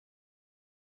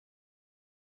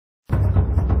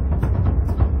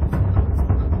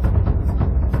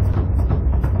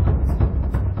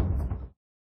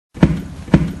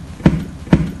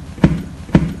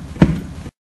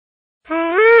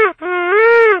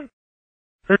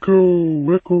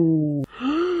Echo, echo.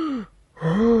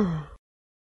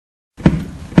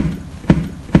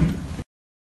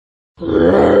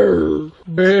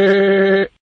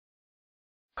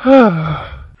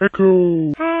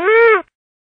 Echo.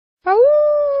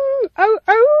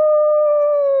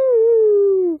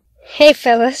 Hey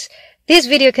fellas, this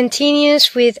video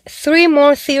continues with 3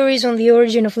 more theories on the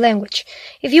origin of language.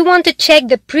 If you want to check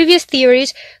the previous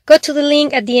theories, go to the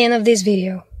link at the end of this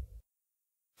video.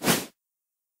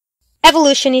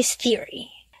 Evolutionist theory.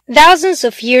 Thousands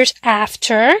of years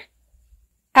after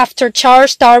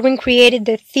Charles Darwin created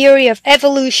the theory of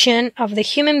evolution of the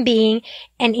human being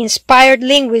and inspired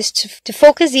linguists to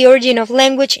focus the origin of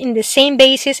language in the same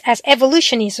basis as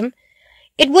evolutionism,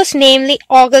 it was namely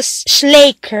August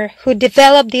Schleicher who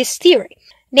developed this theory.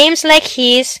 Names like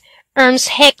his, Ernst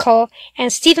Haeckel,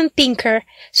 and Steven Pinker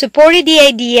supported the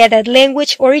idea that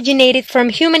language originated from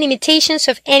human imitations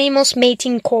of animals'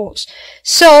 mating calls,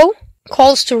 so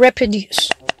calls to reproduce.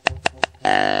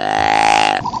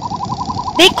 They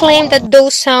claimed that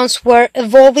those sounds were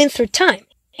evolving through time,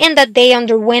 and that they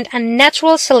underwent a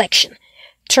natural selection,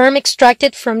 term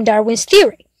extracted from Darwin's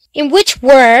theory, in which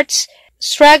words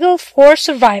struggle for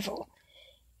survival,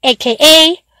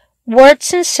 aka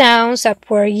words and sounds that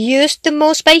were used the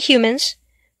most by humans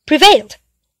prevailed,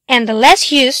 and the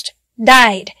less used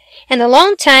died. And a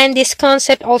long time this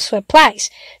concept also applies,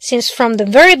 since from the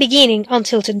very beginning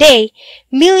until today,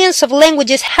 millions of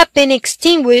languages have been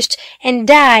extinguished and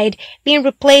died, being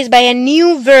replaced by a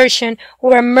new version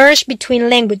or a merge between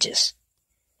languages.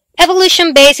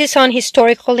 Evolution bases on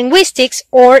historical linguistics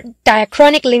or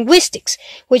diachronic linguistics,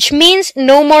 which means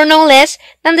no more no less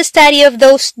than the study of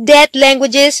those dead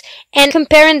languages and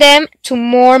comparing them to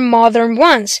more modern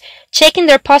ones, checking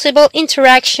their possible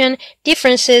interaction,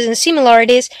 differences and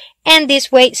similarities, and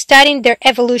this way studying their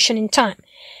evolution in time.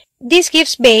 This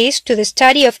gives base to the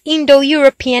study of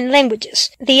Indo-European languages.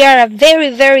 They are a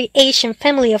very ancient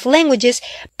family of languages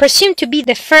presumed to be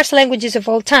the first languages of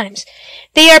all times.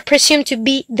 They are presumed to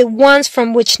be the ones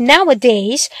from which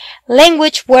nowadays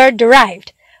language were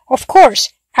derived. Of course,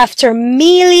 after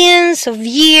millions of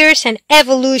years and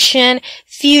evolution,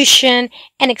 fusion,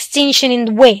 and extinction in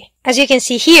the way. As you can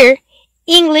see here,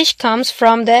 English comes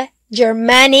from the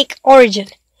Germanic origin,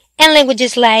 and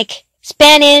languages like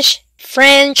Spanish,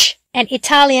 French, and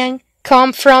Italian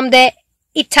come from the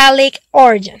Italic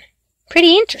origin.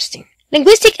 Pretty interesting.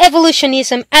 Linguistic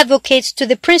evolutionism advocates to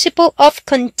the principle of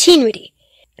continuity,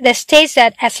 that states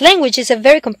that as language is a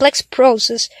very complex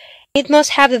process, it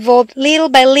must have evolved little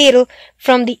by little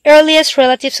from the earliest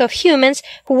relatives of humans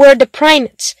who were the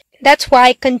primates. That's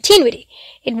why continuity.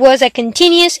 It was a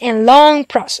continuous and long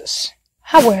process.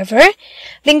 However,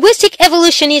 linguistic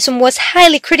evolutionism was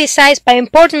highly criticized by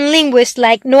important linguists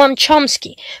like Noam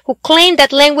Chomsky, who claimed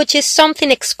that language is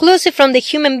something exclusive from the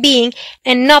human being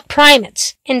and not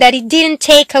primates, and that it didn't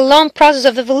take a long process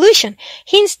of evolution.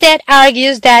 He instead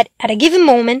argues that at a given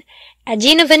moment, a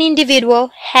gene of an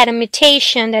individual had a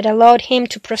mutation that allowed him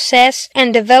to process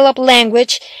and develop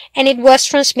language, and it was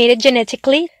transmitted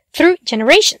genetically through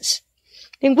generations.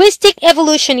 Linguistic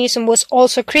evolutionism was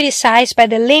also criticized by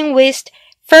the linguist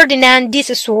Ferdinand de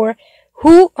Saussure,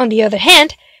 who, on the other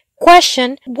hand,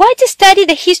 questioned why to study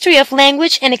the history of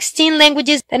language and extinct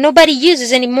languages that nobody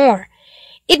uses anymore.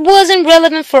 It wasn't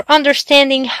relevant for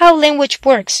understanding how language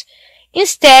works.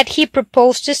 Instead, he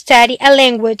proposed to study a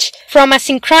language from a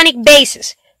synchronic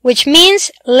basis, which means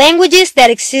languages that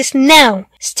exist now,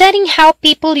 studying how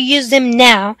people use them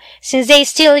now, since they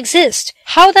still exist,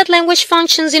 how that language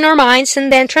functions in our minds and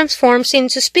then transforms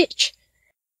into speech.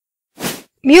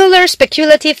 Müller's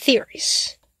speculative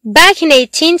theories. Back in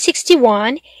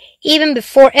 1861, even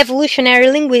before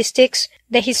evolutionary linguistics,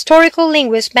 the historical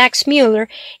linguist Max Müller,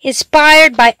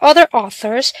 inspired by other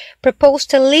authors,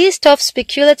 proposed a list of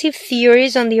speculative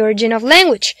theories on the origin of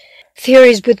language.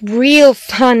 Theories with real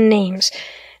fun names.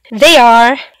 They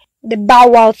are the Bow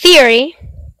Wow theory.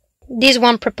 This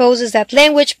one proposes that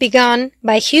language began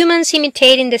by humans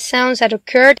imitating the sounds that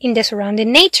occurred in the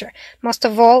surrounding nature, most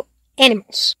of all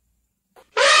animals.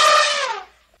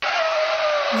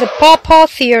 The pooh-pooh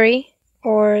theory,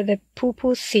 or the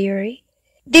pooh-pooh theory.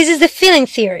 This is the feeling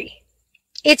theory.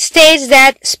 It states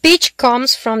that speech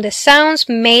comes from the sounds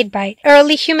made by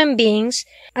early human beings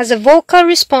as a vocal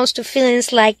response to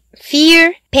feelings like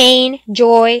fear, pain,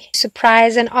 joy,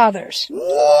 surprise, and others.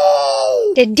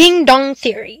 The ding-dong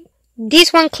theory.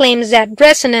 This one claims that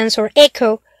resonance or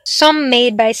echo, some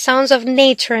made by sounds of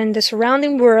nature and the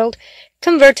surrounding world,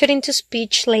 converted into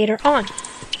speech later on.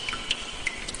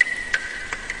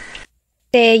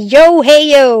 The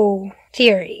yo-hey-yo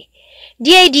theory.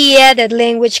 The idea that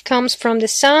language comes from the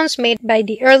sounds made by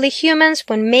the early humans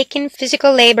when making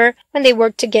physical labor when they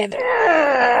worked together.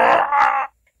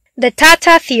 The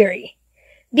Tata theory.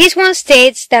 This one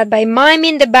states that by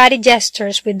miming the body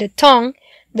gestures with the tongue,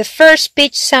 the first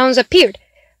speech sounds appeared.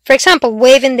 For example,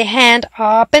 waving the hand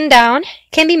up and down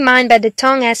can be mimed by the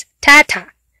tongue as tata.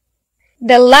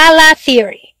 The Lala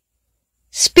theory.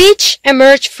 Speech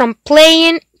emerged from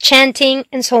playing, chanting,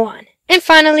 and so on. And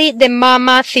finally, the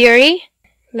Mama theory.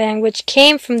 Language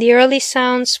came from the early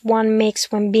sounds one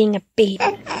makes when being a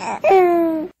baby.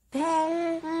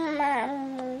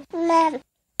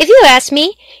 If you ask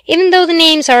me, even though the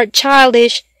names are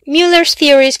childish, Müller's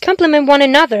theories complement one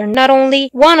another. Not only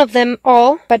one of them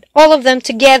all, but all of them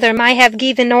together might have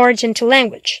given origin to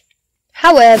language.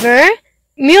 However,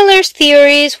 Müller's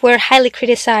theories were highly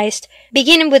criticized,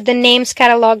 beginning with the names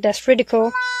catalogued as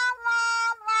ridicule,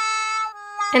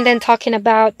 and then talking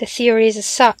about the theories as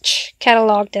such,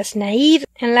 catalogued as naive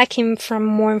and lacking from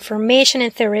more information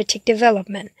and theoretic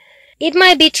development. It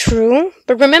might be true,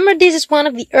 but remember this is one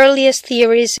of the earliest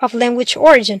theories of language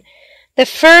origin, the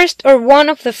first or one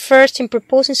of the first in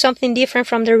proposing something different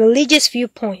from the religious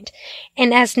viewpoint,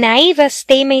 and as naive as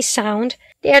they may sound,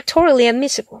 they are totally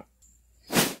admissible.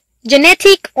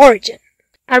 Genetic origin.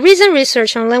 A recent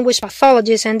research on language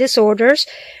pathologies and disorders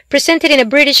presented in a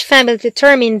British family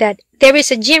determined that there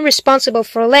is a gene responsible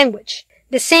for language,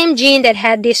 the same gene that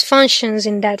had dysfunctions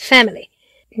in that family.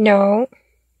 No,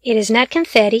 it is not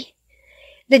confetti.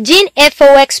 The gene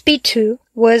FOXP2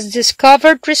 was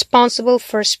discovered responsible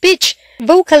for speech,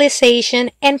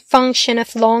 vocalization, and function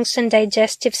of lungs and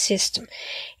digestive system.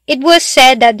 It was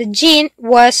said that the gene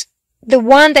was the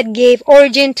one that gave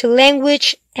origin to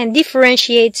language and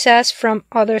differentiates us from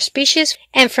other species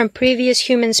and from previous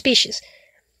human species.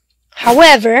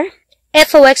 However,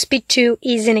 FOXP2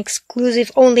 isn't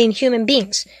exclusive only in human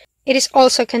beings. It is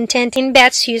also contained in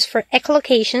bats used for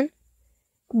echolocation,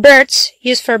 birds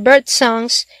used for bird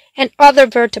songs, and other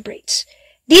vertebrates.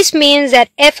 This means that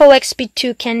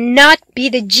FOXP2 cannot be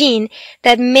the gene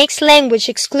that makes language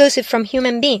exclusive from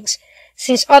human beings,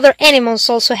 since other animals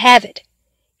also have it.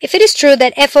 If it is true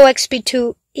that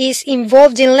FOXP2 is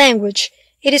involved in language,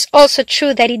 it is also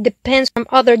true that it depends on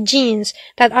other genes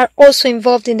that are also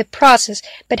involved in the process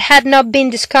but had not been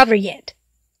discovered yet.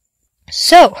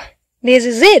 So, this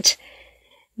is it.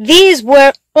 These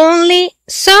were only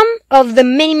some of the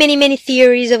many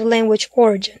theories of language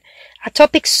origin, a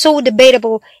topic so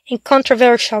debatable and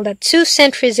controversial that 2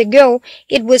 centuries ago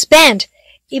it was banned.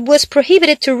 It was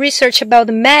prohibited to research about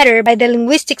the matter by the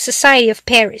Linguistic Society of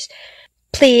Paris.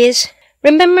 Please,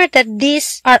 remember that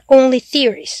these are only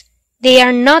theories. They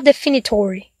are not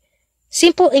definitory.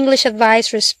 Simple English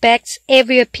advice respects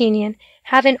every opinion.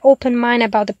 Have an open mind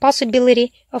about the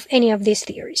possibility of any of these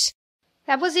theories.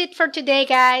 That was it for today,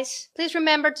 guys. Please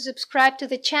remember to subscribe to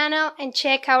the channel and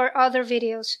check our other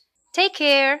videos. Take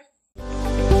care!